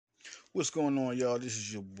What's going on, y'all? This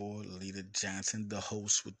is your boy, Leader Johnson, the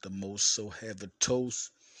host with the most. So have a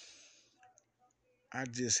toast. I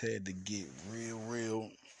just had to get real.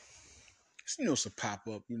 Some pop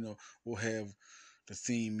up. We'll have the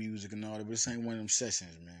theme music and all that, but this ain't one of them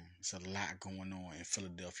sessions, man. It's a lot going on in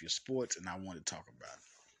Philadelphia sports, and I want to talk about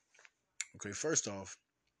it. Okay, first off,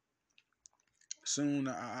 soon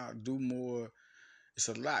I'll do more. It's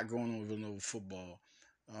a lot going on with Villanova football.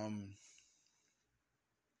 Um,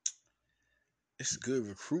 it's good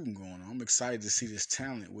recruiting going on. I'm excited to see this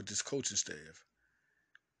talent with this coaching staff.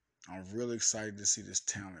 I'm really excited to see this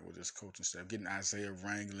talent with this coaching staff. Getting Isaiah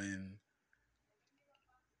Wrangling,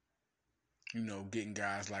 getting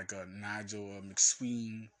guys like Nigel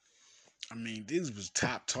McSween. I mean, these was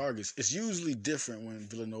top targets. It's usually different when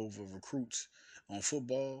Villanova recruits on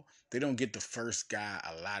football. They don't get the first guy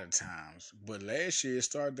a lot of times. But last year it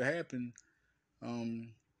started to happen.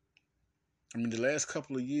 Um, the last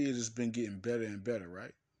couple of years it's been getting better and better,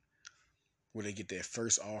 right? Where they get that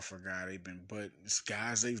first offer guy, but it's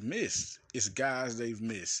guys they've missed. It's guys they've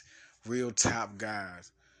missed. Real top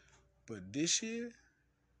guys. But this year,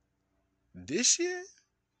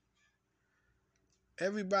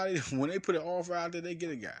 everybody when they put an offer out there, they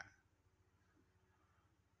get a guy.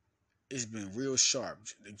 It's been real sharp.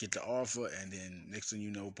 They get the offer, and then next thing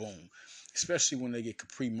you know, boom. Especially when they get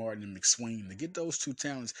Capri Martin and McSween, to get those two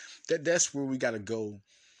talents, that's where we got to go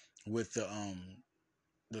with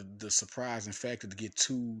the surprising factor to get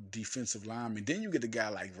two defensive linemen. Then you get a guy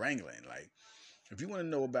like Wrangling. Like, if you want to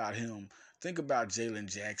know about him, think about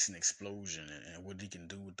Jalen Jackson explosion and what he can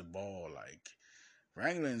do with the ball. Like,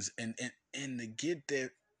 Wrangling's and to get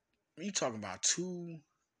that, you talking about two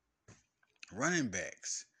running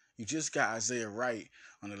backs. You just got Isaiah Wright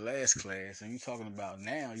on the last class, and you talking about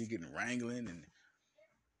now you're getting Wrangling and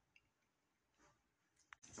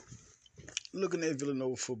looking at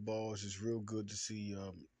Villanova football. It's just real good to see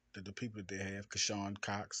the people that they have: Kashawn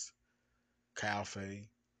Cox, Kyle Fay,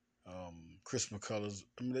 Chris McCullers.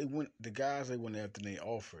 I mean, the guys they went after and they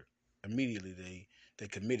offered immediately. They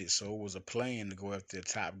committed, so it was a plan to go after the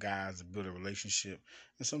top guys to build a relationship.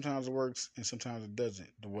 And sometimes it works, and sometimes it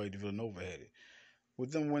doesn't. The way the Villanova had it.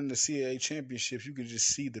 With them winning the CAA championships, you could just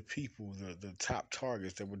see the people, the top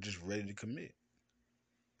targets that were just ready to commit.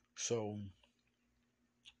 So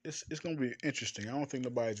it's gonna be interesting. I don't think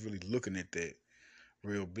nobody's really looking at that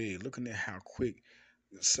real big, looking at how quick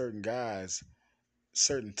certain guys,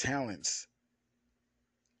 certain talents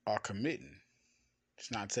are committing. It's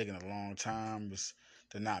not taking a long time.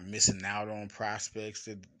 They're not missing out on prospects.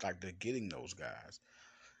 They're getting those guys.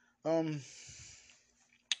 Um,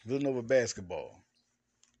 Villanova basketball.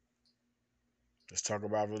 Let's talk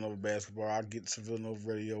about Villanova basketball. I'll get some Villanova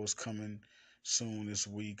radios coming soon this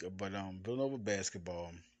week. But Villanova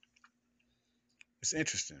basketball, it's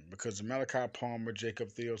interesting because Malachi Palmer, Jacob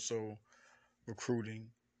Theoso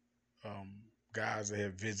recruiting, um, guys that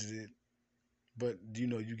have visited. But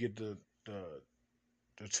you get the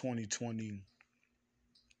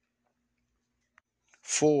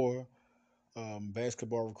 2024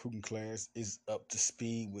 basketball recruiting class is up to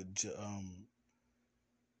speed with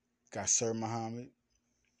got Sir Muhammad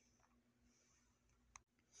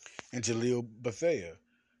and Jaleel Bethea.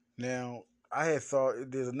 Now, I had thought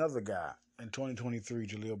there's another guy in 2023,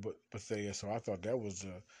 Jaleel Bethea, so I thought that was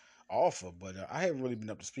a offer, but I haven't really been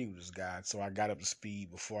up to speed with this guy, so I got up to speed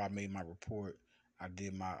before I made my report. I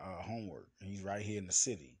did my homework, and he's right here in the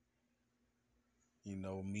city.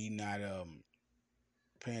 Me not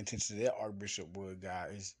paying attention to that Archbishop Wood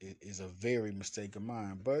guy is a very mistake of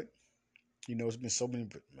mine, but it's been so many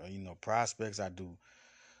prospects. I do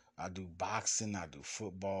boxing, I do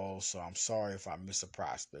football, so I'm sorry if I miss a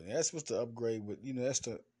prospect. And that's what's the upgrade with that's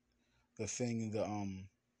the thing,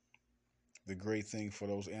 the great thing for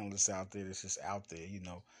those analysts out there that's just out there.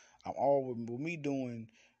 I'm all with me doing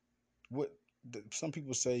what some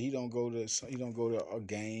people say he don't go to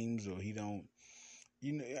games, or he don't.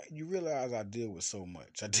 You realize I deal with so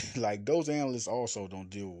much. Like, those analysts also don't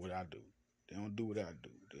deal with what I do. They don't do what I do.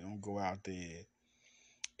 They don't go out there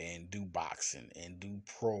and do boxing and do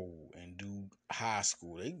pro and do high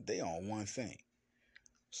school. They on one thing.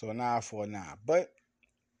 So an eye for an eye. But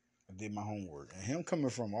I did my homework. And him coming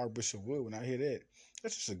from Archbishop Wood, when I hear that,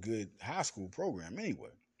 that's just a good high school program anyway.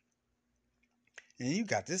 And you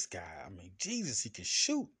got this guy. I mean, Jesus, he can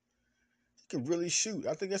shoot. He can really shoot.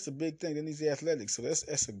 I think that's a big thing. Then he's athletic. So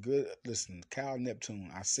that's a good, listen, Kyle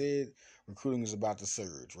Neptune. I said recruiting is about to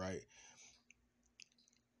surge, right?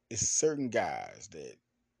 It's certain guys that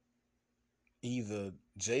either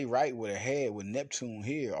Jay Wright would have had with Neptune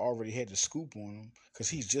here, already had the scoop on him, because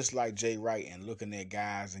he's just like Jay Wright and looking at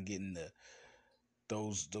guys and getting the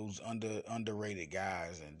those underrated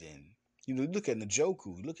guys, and then you look at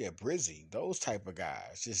Njoku, you look at Brizzy, those type of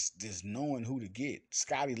guys, just knowing who to get,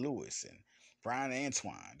 Scotty Lewis and Brian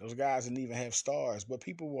Antoine, those guys didn't even have stars, but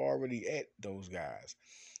people were already at those guys,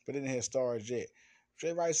 but they didn't have stars yet.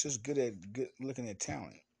 Jay Rice is good looking at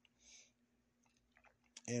talent,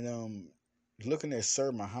 and looking at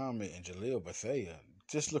Sir Muhammad and Jaleel Bethea,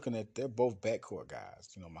 just looking at they're both backcourt guys.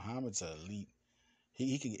 Muhammad's an elite.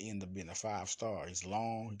 He can end up being a 5-star. He's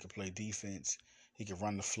long. He can play defense. He can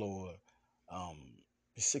run the floor. Um,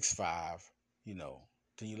 he's 6'5". You know.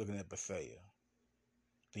 Then you're looking at Bethea.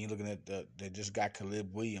 Then you're looking at they just got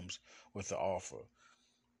Caleb Williams with the offer.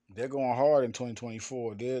 They're going hard in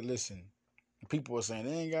 2024. Listen. People are saying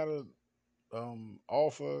they ain't got a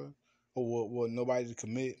offer or what nobody to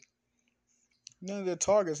commit. None of their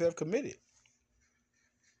targets have committed.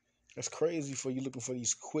 That's crazy for you looking for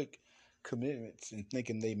these quick commitments and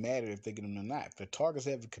thinking they matter if they get them or not. If the targets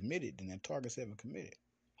haven't committed, then their targets haven't committed.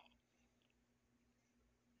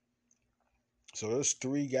 So there's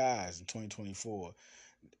 3 guys in 2024.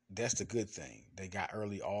 That's the good thing. They got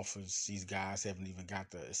early offers. These guys haven't even got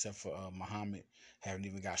except for Muhammad, haven't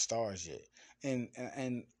even got stars yet.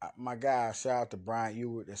 And my guy, shout out to Brian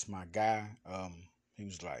Ewert. That's my guy. He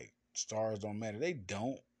was like, stars don't matter. They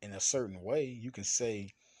don't in a certain way. You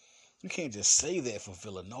can't just say that for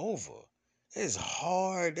Villanova. It's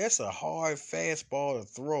hard. That's a hard fastball to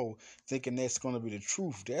throw, thinking that's going to be the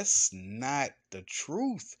truth. That's not the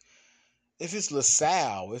truth. If it's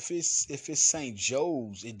LaSalle, if it's St.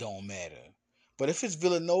 Joe's, it don't matter. But if it's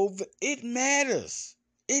Villanova, it matters.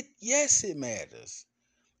 Yes, it matters.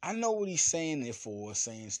 I know what he's saying it for,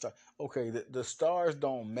 saying star. Okay, the stars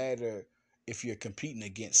don't matter if you're competing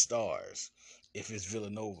against stars. If it's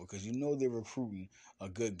Villanova, because they're recruiting a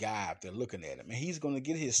good guy if they're looking at him, and he's going to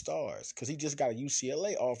get his stars because he just got a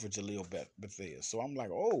UCLA offer, Jaleel Bethea. So I'm like,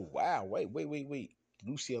 oh wow, wait,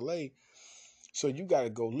 UCLA. So you got to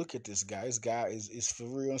go look at this guy. This guy is for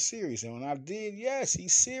real and serious. And when I did, yes,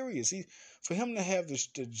 he's serious. For him to have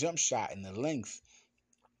the jump shot and the length,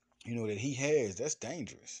 that he has, that's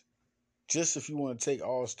dangerous. Just if you want to take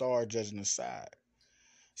all-star judging aside.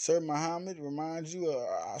 Sir Muhammad reminds you,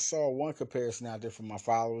 I saw one comparison out there from my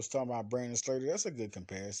followers talking about Brandon Slater. That's a good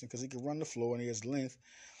comparison because he can run the floor and he has length,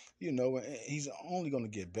 and he's only going to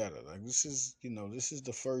get better. Like this is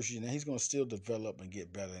the first year. Now he's going to still develop and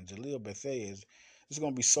get better. And Jaleel Bethea there's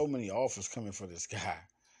going to be so many offers coming for this guy.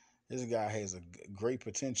 This guy has a great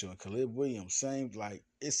potential. And Caleb Williams, same, like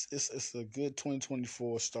it's a good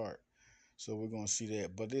 2024 start. So we're going to see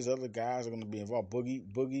that. But there's other guys that are going to be involved.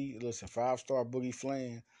 Boogie, listen, 5-star Boogie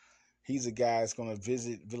Flan. He's a guy that's going to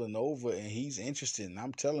visit Villanova, and he's interested. And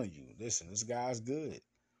I'm telling you, listen, this guy's good.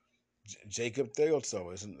 Jacob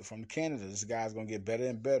Theoto is from Canada. This guy's going to get better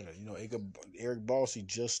and better. Eric Bossy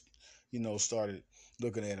just, started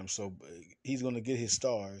looking at him. So he's going to get his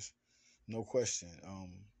stars, no question.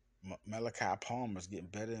 Malachi Palmer's getting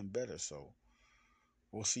better and better. So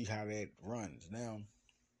we'll see how that runs. Now,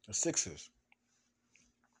 the Sixers.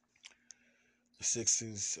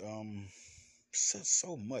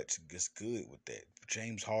 So much is good with that.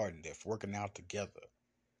 James Harden, they're working out together.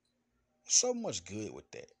 So much good with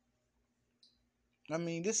that. I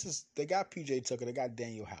mean, they got PJ Tucker, they got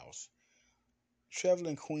Daniel House.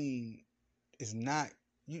 Trevelin Queen is not,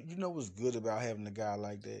 you know what's good about having a guy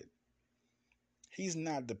like that? He's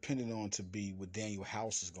not dependent on to be what Daniel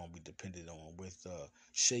House is going to be dependent on, with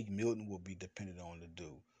Shake Milton will be dependent on to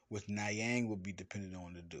do, with Niang will be dependent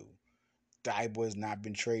on to do. Thibault has not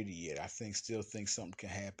been traded yet. Still think something can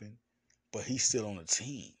happen, but he's still on the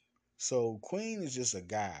team. So Queen is just a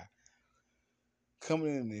guy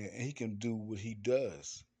coming in there, and he can do what he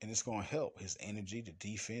does, and it's going to help his energy, the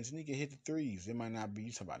defense, and he can hit the threes. It might not be,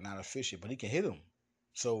 you talking about not efficient, but he can hit them.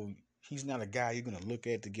 So he's not a guy you're going to look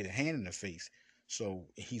at to get a hand in the face. So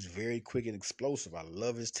he's very quick and explosive. I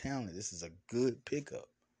love his talent. This is a good pickup.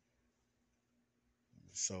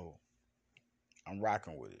 So I'm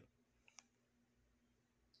rocking with it.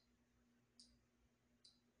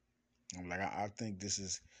 I'm like, I think this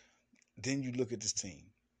is. Then you look at this team.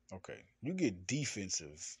 Okay, you get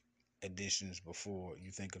defensive additions before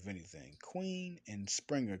you think of anything. Queen and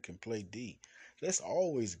Springer can play D. That's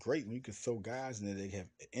always great when you can throw guys in there that have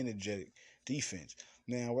energetic defense.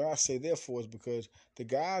 Now, what I say therefore is because the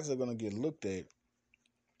guys are going to get looked at.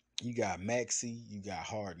 You got Maxey, you got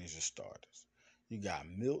Harden as your starters. You got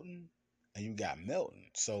Milton, and you got Melton.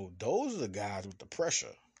 So those are the guys with the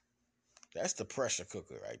pressure. That's the pressure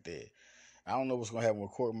cooker right there. I don't know what's going to happen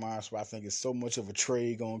with Court Myers, but I think it's so much of a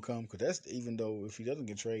trade going to come. Because even though if he doesn't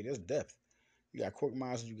get traded, that's depth. You got Court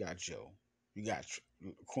Myers and you got Joe. You got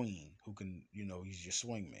Queen, who can, he's your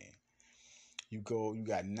swing man. You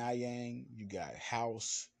got Nyang, you got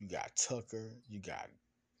House, you got Tucker, you got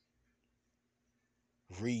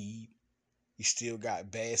Reed, you still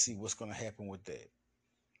got Bassey. What's going to happen with that?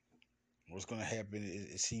 What's going to happen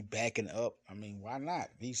is he backing up? I mean, why not?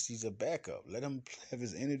 He's a backup. Let him have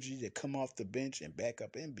his energy to come off the bench and back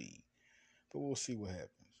up Embiid. But we'll see what happens.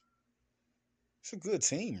 It's a good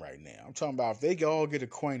team right now. I'm talking about if they all get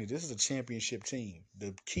acquainted, this is a championship team.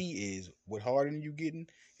 The key is what Harden you getting.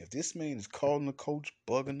 If this man is calling the coach,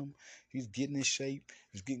 bugging him, he's getting in shape,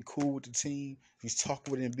 he's getting cool with the team, he's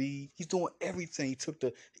talking with Embiid, he's doing everything. He took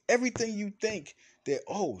everything you think that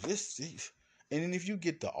and then if you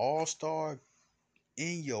get the All-Star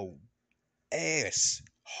in your ass,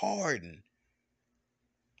 Harden,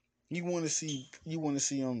 you want to see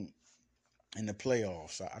him in the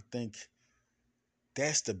playoffs. I think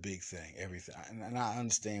that's the big thing. Everything, and I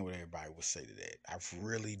understand what everybody would say to that. I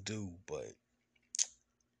really do, but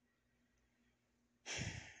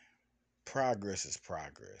progress is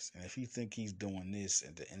progress. And if you think he's doing this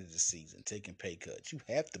at the end of the season, taking pay cuts, you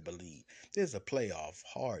have to believe there's a playoff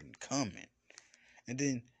Harden coming. And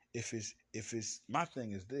then if it's my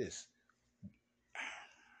thing is this,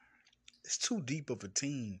 it's too deep of a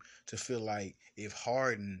team to feel like if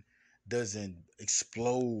Harden doesn't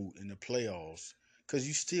explode in the playoffs, because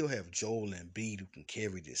you still have Joel Embiid who can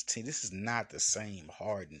carry this team. This is not the same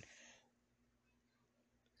Harden.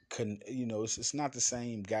 It's not the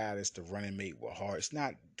same guy that's the running mate with Harden. It's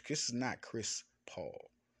not. This is not Chris Paul.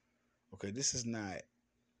 Okay, this is not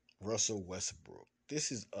Russell Westbrook.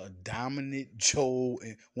 This is a dominant Joel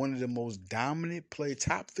and one of the most dominant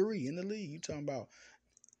top three in the league. You talking about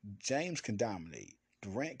James can dominate,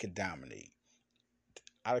 Durant can dominate,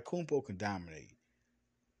 Antetokounmpo can dominate,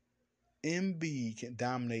 Embiid can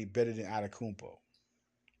dominate better than Antetokounmpo.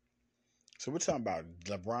 So we're talking about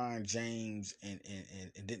LeBron James and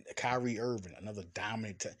then Kyrie Irving, another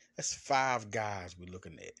dominant. That's five guys we're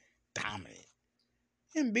looking at dominant.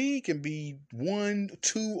 Embiid can be 1,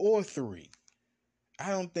 2, or 3. I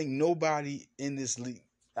don't think nobody in this league,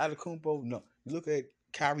 Antetokounmpo, no. You look at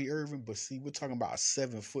Kyrie Irving, but see, we're talking about a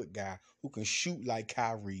 7-foot guy who can shoot like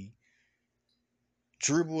Kyrie,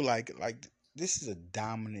 dribble like this is a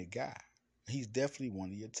dominant guy. He's definitely one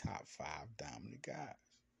of your top 5 dominant guys.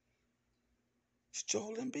 It's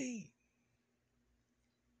Joel Embiid.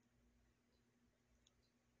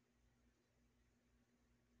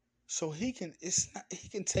 So he can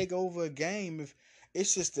take over a game if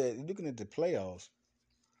it's just that looking at the playoffs,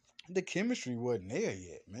 the chemistry wasn't there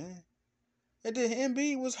yet, man. And then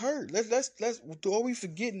Embiid was hurt. Let's are we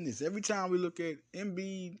forgetting this? Every time we look at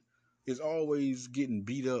Embiid is always getting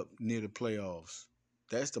beat up near the playoffs.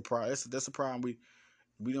 That's the problem. That's the problem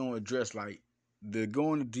we don't address. Like the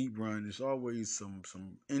going to deep run, there's always some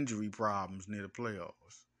injury problems near the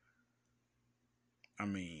playoffs. I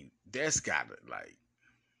mean, that's gotta like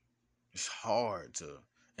it's hard to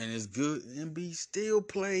and it's good. Embiid still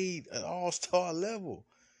played at all-star level.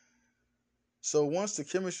 So once the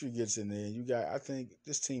chemistry gets in there, I think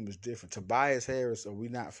this team is different. Tobias Harris, are we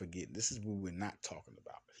not forgetting? This is what we're not talking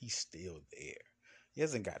about. He's still there. He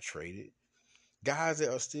hasn't got traded. Guys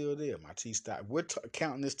that are still there, my T Stock. We're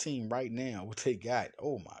counting this team right now. What they got?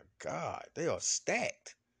 Oh my God, they are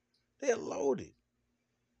stacked. They're loaded.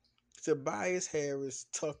 Tobias Harris,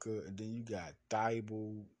 Tucker, and then you got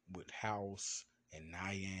Thibault with House and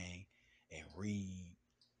Nyang and Reed.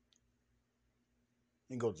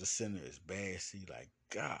 And go to the center is Bassey. Like,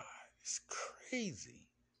 God, it's crazy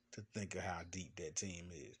to think of how deep that team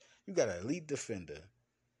is. You got an elite defender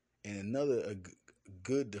and another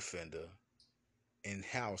good defender in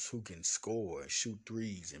house who can score and shoot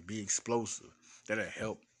threes and be explosive. That'll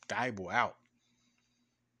help Thibault out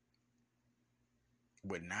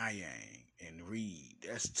with Nyang and Reed.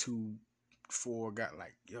 That's 4 guys.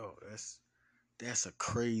 Like, yo, that's a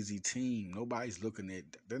crazy team. Nobody's looking at.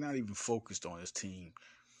 They're not even focused on this team.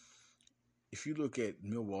 If you look at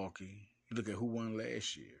Milwaukee, you look at who won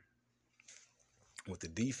last year. With the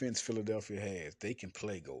defense Philadelphia has, they can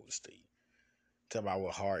play Golden State. Talk about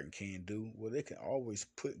what Harden can do. Well, they can always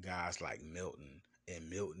put guys like Milton in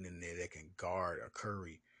there that can guard a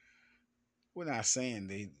Curry. We're not saying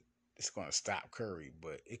it's going to stop Curry,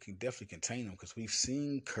 but it can definitely contain him because we've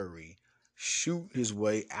seen Curry shoot his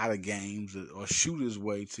way out of games or shoot his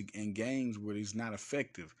way in games where he's not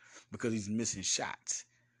effective because he's missing shots.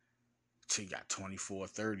 So he got 24,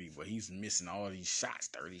 30, but he's missing all these shots,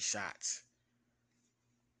 30 shots.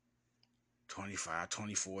 25,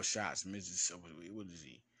 24 shots. Misses, what is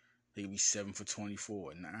he? He'll be 7 for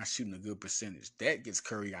 24, not shooting a good percentage. That gets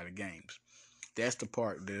Curry out of games. That's the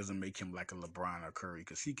part that doesn't make him like a LeBron or Curry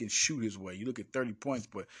because he can shoot his way. You look at 30 points,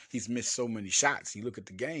 but he's missed so many shots. You look at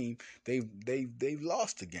the game, they've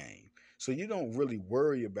lost the game. So you don't really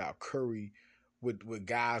worry about Curry with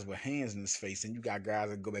guys with hands in his face, and you got guys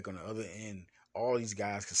that go back on the other end. All these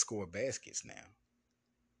guys can score baskets now.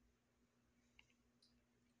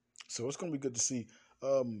 So it's gonna be good to see.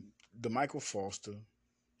 Um, the Michael Foster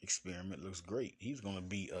experiment looks great. He's going to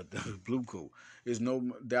be a blue coat. There's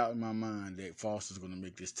no doubt in my mind that Foster's going to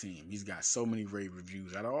make this team. He's got so many rave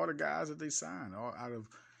reviews out of all the guys that they signed, all out of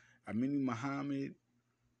Aminu Muhammad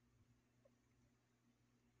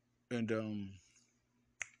and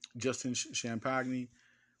Justin Champagne.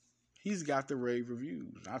 He's got the rave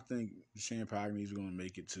reviews. I think Champagne is going to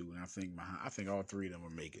make it too, and I think all three of them will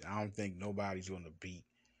make it. I don't think nobody's going to beat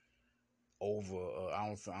over.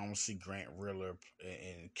 I don't see Grant Riller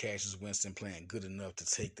and Cassius Winston playing good enough to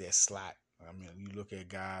take that slot. I mean, you look at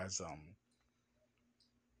guys.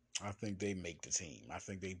 I think they make the team. I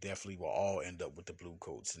think they definitely will all end up with the blue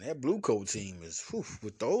coats, and that blue coat team is whew,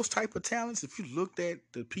 with those type of talents. If you looked at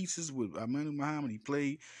the pieces with Amanu Muhammad, he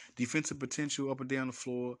played defensive potential up and down the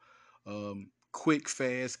floor. Quick,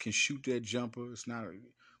 fast, can shoot that jumper. It's not. We're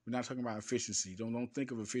not talking about efficiency. Don't think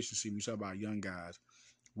of efficiency when you talk about young guys.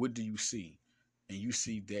 What do you see? And you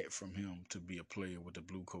see that from him to be a player with the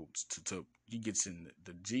blue coats. To he gets in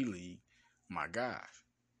the G League, my gosh.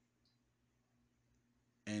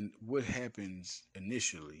 And what happens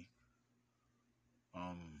initially?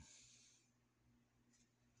 Um,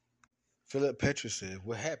 Philip Petra said,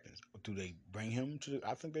 "What happens? Do they bring him to?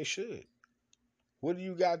 I think they should. What do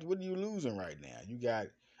you got? What are you losing right now? You got.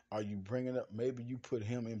 Are you bringing up? Maybe you put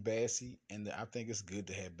him in Bassey, and I think it's good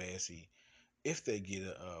to have Bassey if they get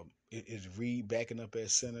is Reed backing up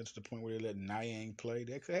at center to the point where they let Nyang play,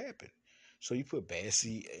 that could happen. So you put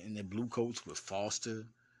Bassey in the blue coats with Foster.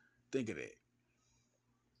 Think of that.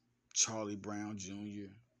 Charlie Brown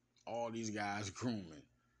Jr. All these guys grooming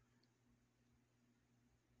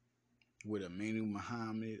with Aminu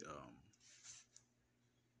Muhammad.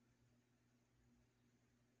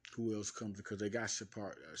 Who else comes because they got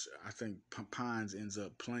Shapart? I think Pines ends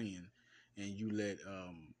up playing, and you let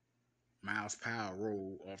Miles Powell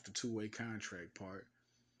roll off the two-way contract part.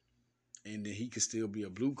 And then he could still be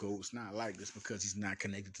a blue coat. It's not like this because he's not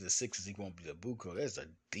connected to the Sixers. He won't be a blue coat. That's a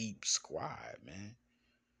deep squad, man.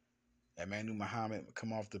 That Manu Muhammad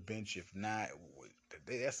come off the bench. If not,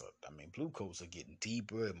 that's a. I mean, blue coats are getting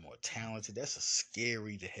deeper and more talented. That's a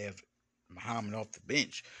scary to have Muhammad off the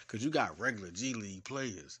bench because you got regular G League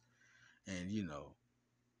players, and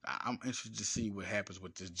I'm interested to see what happens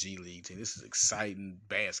with this G League team. This is exciting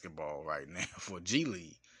basketball right now for G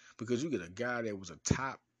League because you get a guy that was a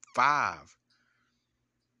top 5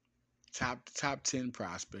 top 10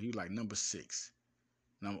 prospect. He was like number 6,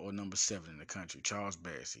 number 7 in the country. Charles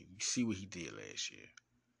Bassey. You see what he did last year.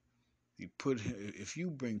 You put him, if you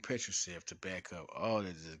bring Petrushev to back up, oh, that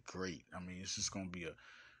is great. I mean, it's just gonna be a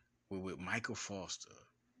with Michael Foster,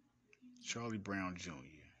 Charlie Brown Jr.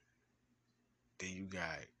 Then you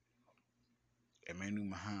got Emmanuel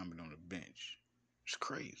Muhammad on the bench. It's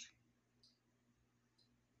crazy.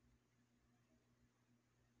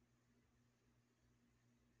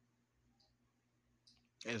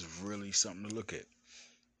 It's really something to look at.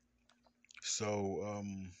 So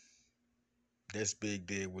that's big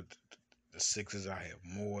there with the Sixers. I have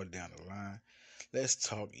more down the line. Let's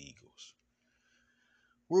talk Eagles.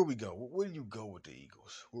 Where we go? Where do you go with the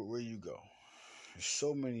Eagles? Where you go? There's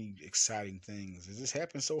so many exciting things. It just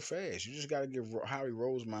happened so fast. You just got to give Howie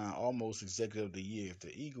Roseman almost Executive of the Year. If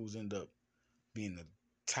the Eagles end up being the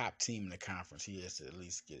top team in the conference, he has to at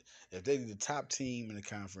least get. If they're the top team in the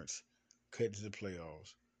conference, cut to the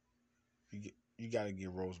playoffs, you got to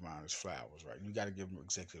give Roseman his flowers, right? You got to give him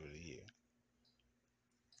Executive of the Year.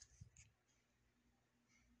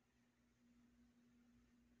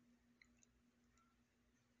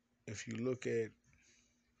 If you look at,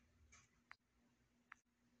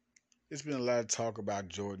 there's been a lot of talk about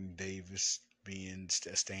Jordan Davis being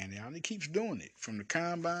standing out, and he keeps doing it from the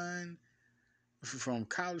combine, from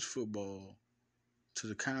college football to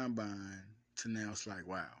the combine to now. It's like,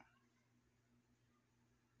 wow.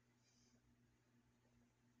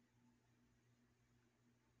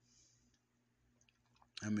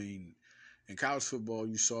 I mean, in college football,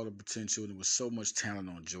 you saw the potential. There was so much talent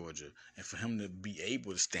on Georgia, and for him to be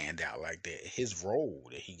able to stand out like that, his role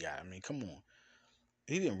that he got. I mean, come on,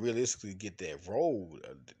 he didn't realistically get that role.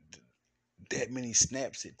 That many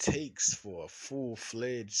snaps it takes for a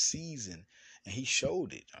full-fledged season, and he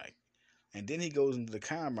showed it. Like, and then he goes into the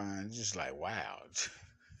combine, it's just like, wow,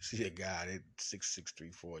 see a guy that 6'6",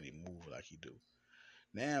 340 move like he do.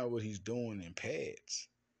 Now what he's doing in pads,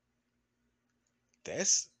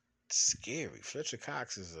 that's scary. Fletcher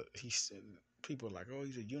Cox is a he's people are like, oh,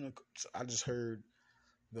 he's a unicorn. I just heard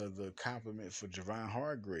the compliment for Javon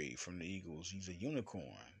Hargrave from the Eagles. He's a unicorn.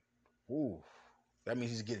 Ooh, that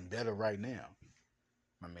means he's getting better right now.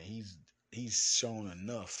 I mean, he's shown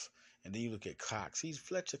enough. And then you look at Cox. He's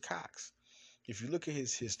Fletcher Cox. If you look at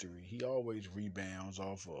his history, he always rebounds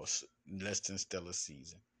off a less than stellar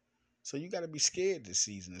season. So you got to be scared this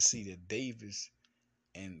season to see that Davis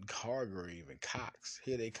and Hargrave and Cox,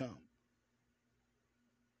 here they come.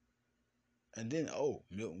 And then, oh,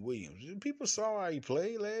 Milton Williams. People saw how he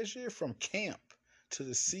played last year from camp to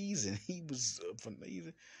the season. He was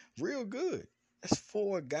real good. That's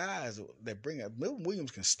four guys that bring up. Milton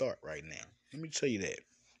Williams can start right now. Let me tell you that.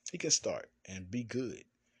 He can start and be good.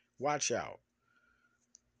 Watch out.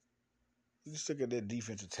 Just look at that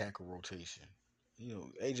defensive tackle rotation. You know,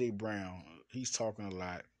 A.J. Brown, he's talking a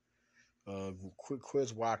lot.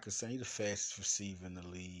 Quez Walker saying he's the fastest receiver in the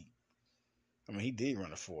league. I mean, he did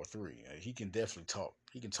run a 4.3. He can definitely talk.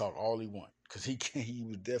 He can talk all he wants because he can. He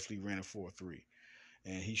was definitely ran a 4.3,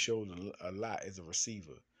 and he showed a lot as a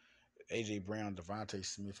receiver. A.J. Brown, Devontae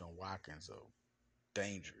Smith, and Watkins are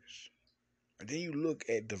dangerous. And then you look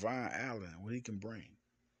at Devon Allen, what he can bring.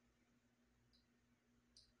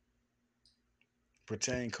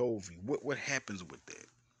 Pretend Covey. What happens with that?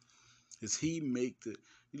 Does he make the?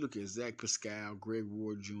 You look at Zach Pascal, Greg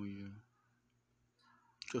Ward Jr.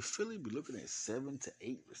 Could Philly be looking at 7 to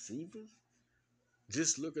 8 receivers?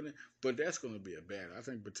 Just looking at, but that's going to be a battle. I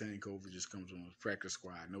think Pretend Covey just comes on the practice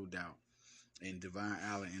squad, no doubt. And Devon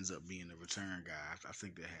Allen ends up being the return guy. I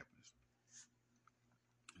think that happens.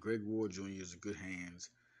 Greg Ward Jr. is in good hands,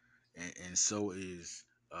 and so is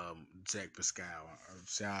Zach Pascal.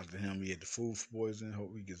 Shout out to him. He had the food poisoning.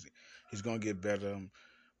 Hope he's going to get better.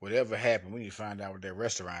 Whatever happened, we need to find out what that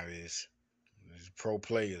restaurant is. These pro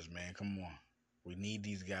players, man. Come on. We need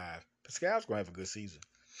these guys. Pascal's going to have a good season.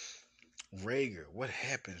 Rager, what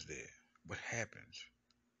happens there? What happens?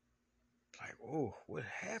 Like, oh, what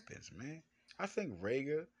happens, man? I think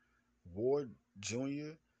Rager, Ward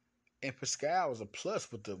Jr., and Pascal is a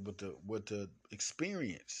plus with the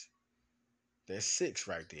experience. That's 6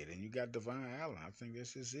 right there. Then you got Devon Allen. I think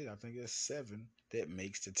that's just it. I think that's 7 that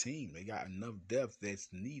makes the team. They got enough depth that's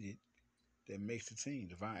needed that makes the team.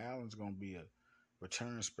 Devon Allen's gonna be a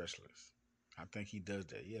return specialist. I think he does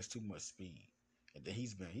that. He has too much speed. And then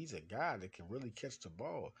he's a guy that can really catch the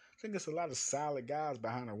ball. I think there's a lot of solid guys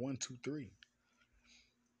behind a 1-2-3.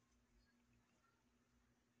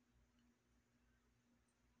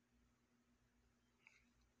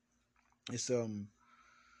 It's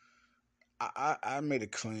I made a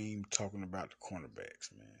claim talking about the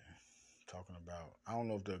cornerbacks, man. Talking about I don't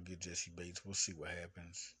know if they'll get Jesse Bates. We'll see what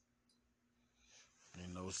happens. You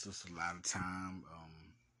know, it's just a lot of time.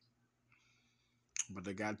 But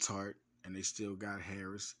they got Tart and they still got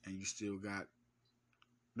Harris and you still got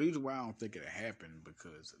the reason why I don't think it happened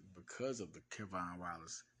because of the Kevon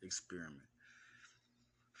Wallace experiment.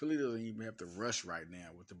 Philly doesn't even have to rush right now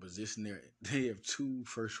with the position there. They have 2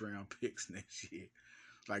 first-round picks next year.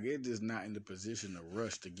 Like they're just not in the position to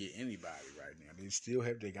rush to get anybody right now.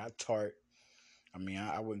 They got Tart. I mean,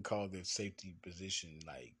 I wouldn't call their safety position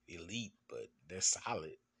like elite, but they're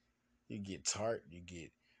solid. You get Tart, you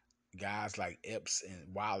get guys like Epps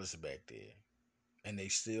and Wallace back there, and they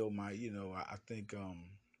still might. You know, I think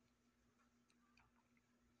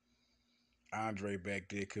Andre back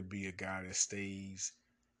there could be a guy that stays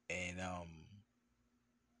and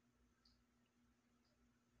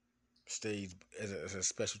stays as a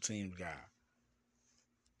special teams guy.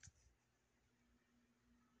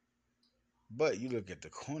 But you look at the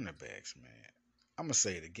cornerbacks, man. I'm gonna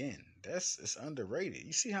say it again. It's underrated.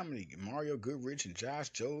 You see how many Mario Goodrich and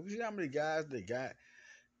Josh Jobe. You see how many guys they got?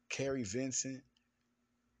 Kerry Vincent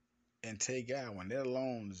and Tay Gowan. That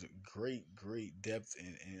alone is a great depth,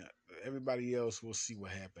 and everybody else we'll see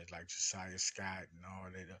what happens. Like Josiah Scott and all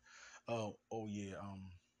that. Oh yeah.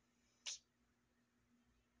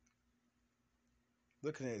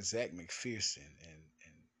 Looking at Zach McPherson and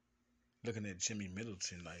looking at Jimmy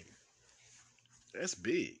Middleton, like that's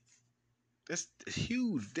big. That's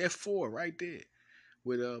huge. That 4 right there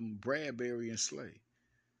with Bradbury and Slay.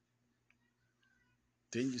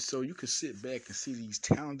 So you can sit back and see these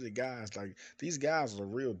talented guys. Like these guys are the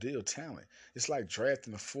real deal talent. It's like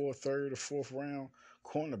drafting a third or fourth round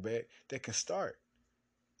cornerback that can start.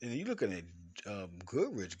 And you looking at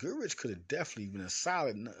Goodrich. Goodrich could have definitely been a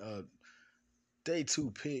solid day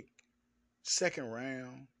 2 pick, second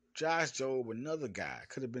round. Josh Jobe, another guy,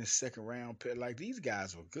 could have been second round pick. Like these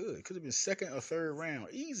guys were good. Could have been second or third round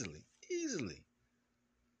easily.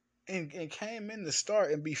 and came in to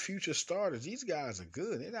start and be future starters. These guys are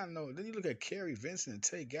good. They not no. Then you look at Kerry Vincent and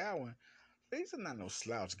Tay Gowan. These are not no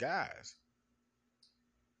slouch guys.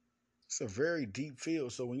 It's a very deep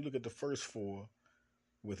field. So when you look at the first four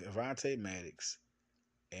with Avante Maddox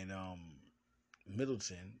and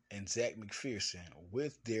Middleton and Zach McPherson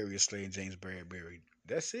with Darius Slay and James Bradbury,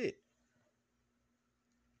 that's it.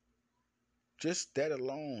 Just that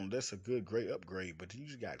alone, that's a great upgrade. But you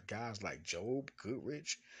just got guys like Job,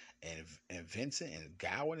 Goodrich, and Vincent and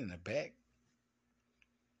Gowan in the back,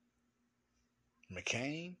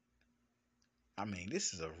 McCain. I mean,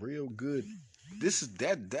 this is a real good. This is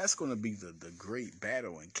that. That's going to be the great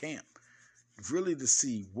battle in camp. Really to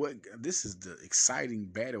see what this is the exciting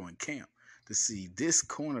battle in camp. To see this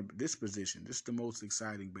corner, this position. This is the most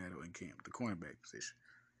exciting battle in camp, the cornerback position.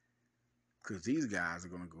 Because these guys are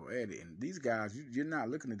going to go at it, and these guys, you're not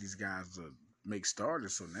looking at these guys to make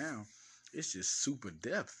starters. So now, it's just super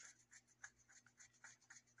depth.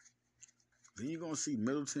 Then you're going to see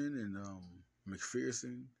Middleton and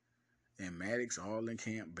McPherson and Maddox all in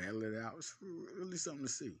camp battle it out. It's really something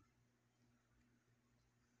to see.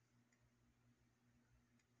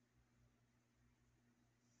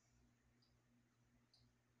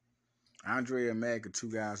 Andre and Mack are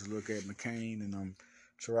two guys to look at. McCain and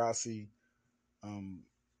Tarasi.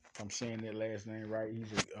 If I'm saying that last name right,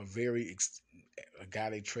 he's a guy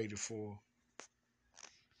they traded for.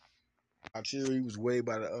 He was way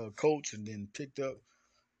by the coach and then picked up.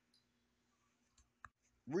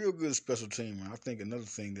 Real good special team. I think another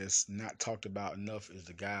thing that's not talked about enough is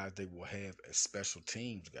the guys they will have as special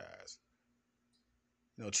teams guys.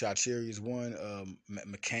 You know, Chachiri is one.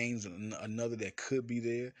 McCain's another that could be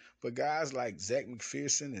there. But guys like Zach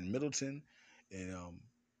McPherson and Middleton and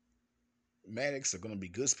Maddox are going to be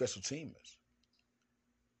good special teamers.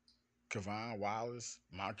 Kevon Wallace,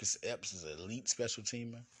 Marcus Epps is an elite special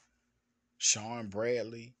teamer. Sean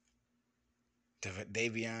Bradley,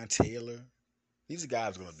 Davion Taylor. These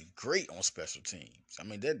guys are going to be great on special teams. I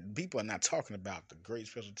mean, people are not talking about the great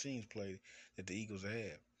special teams play that the Eagles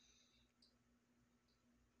have.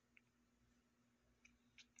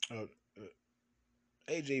 Uh, uh,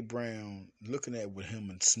 AJ Brown, looking at what him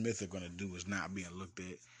and Smith are going to do is not being looked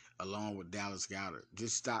at, along with Dallas Goedert.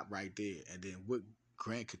 Just stop right there, and then what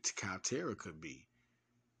Grant Caltera could be.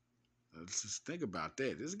 Let's just think about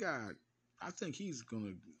that. This guy, I think he's going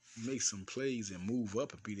to make some plays and move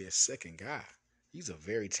up and be their second guy. He's a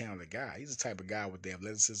very talented guy. He's the type of guy with the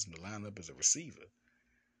athleticism to line up as a receiver.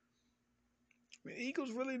 I mean,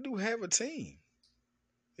 Eagles really do have a team.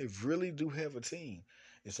 They really do have a team.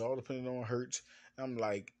 It's all depending on Hurts. I'm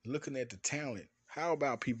like looking at the talent. How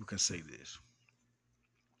about people can say this?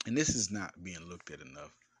 And this is not being looked at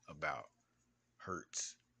enough about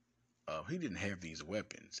Hurts. He didn't have these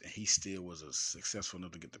weapons, and he still was successful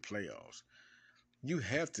enough to get the playoffs. You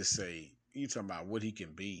have to say, you talking about what he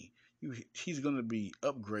can be. He's going to be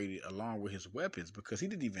upgraded along with his weapons because he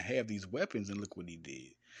didn't even have these weapons, and look what he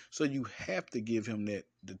did. So you have to give him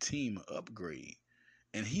the team upgrade,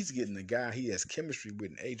 and he's getting the guy he has chemistry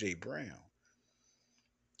with, AJ Brown.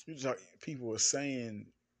 People are saying,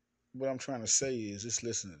 what I'm trying to say is, just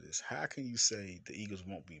listen to this. How can you say the Eagles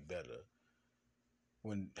won't be better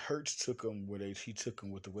when Hurts took them he took them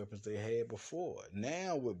with the weapons they had before?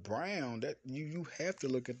 Now with Brown, that you have to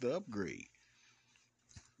look at the upgrade.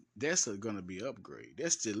 That's going to be an upgrade.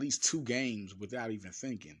 That's at least 2 games without even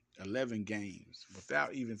thinking. 11 games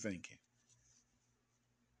without even thinking.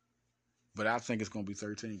 But I think it's going to be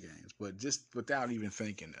 13 games. But just without even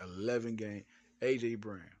thinking, 11 games. AJ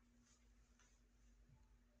Brown.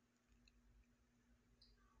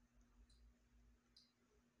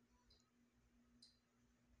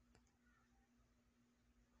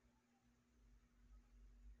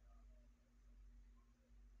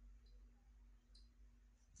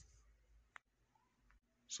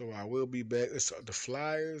 So I will be back. It's the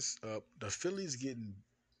Flyers. The Phillies getting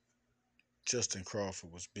Justin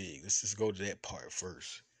Crawford was big. Let's just go to that part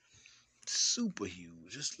first. Super huge.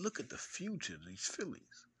 Just look at the future of these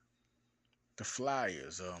Phillies. The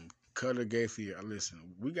Flyers. Cutter Gaither.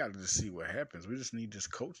 Listen, we got to just see what happens. We just need this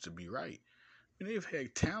coach to be right. And they've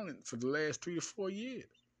had talent for the last 3 to 4 years.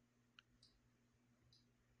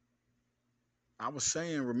 I was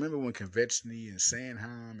saying, remember when Konvechny and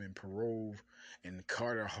Sanheim and Perov and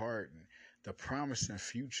Carter Hart and the promising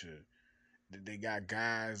future that they got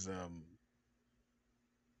guys,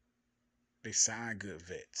 they signed good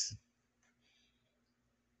vets.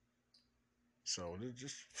 So they're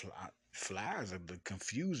just flies are the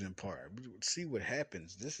confusing part. See what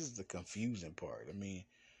happens. This is the confusing part. I mean,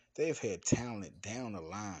 they've had talent down the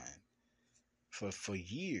line for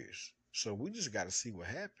years. So we just got to see what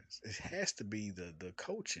happens. It has to be the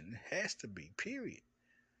coaching. It has to be, period.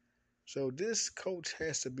 So this coach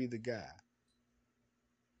has to be the guy.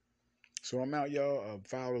 So I'm out, y'all.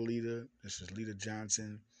 Follow the leader. This is Leader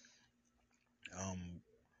Johnson. Um,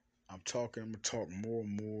 I'm gonna talk more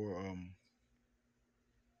and more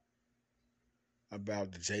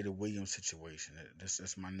about the Jada Williams situation.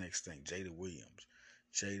 That's my next thing. Jada Williams.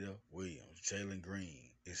 Jada Williams. Jalen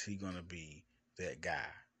Green. Is he gonna be that guy?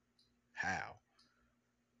 How?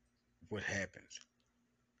 What happens?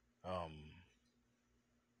 Um,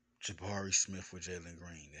 Jabari Smith with Jalen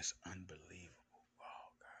Green. That's unbelievable.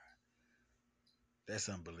 Oh God, that's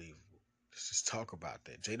unbelievable. Let's just talk about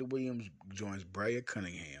that. Jada Williams joins Brea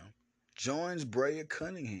Cunningham. Joins Brea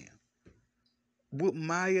Cunningham with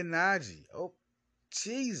Maya Najee. Oh,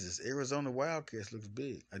 Jesus. Arizona Wildcats looks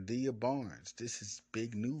big. Adia Barnes. This is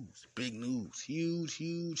big news. Big news. Huge,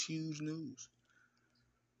 huge, huge news.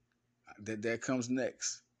 That comes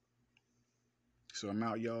next. So I'm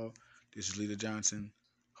out, y'all. This is Leader Johnson,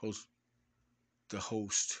 host, the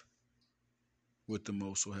host with the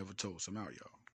most. So have a toast. I'm out, y'all.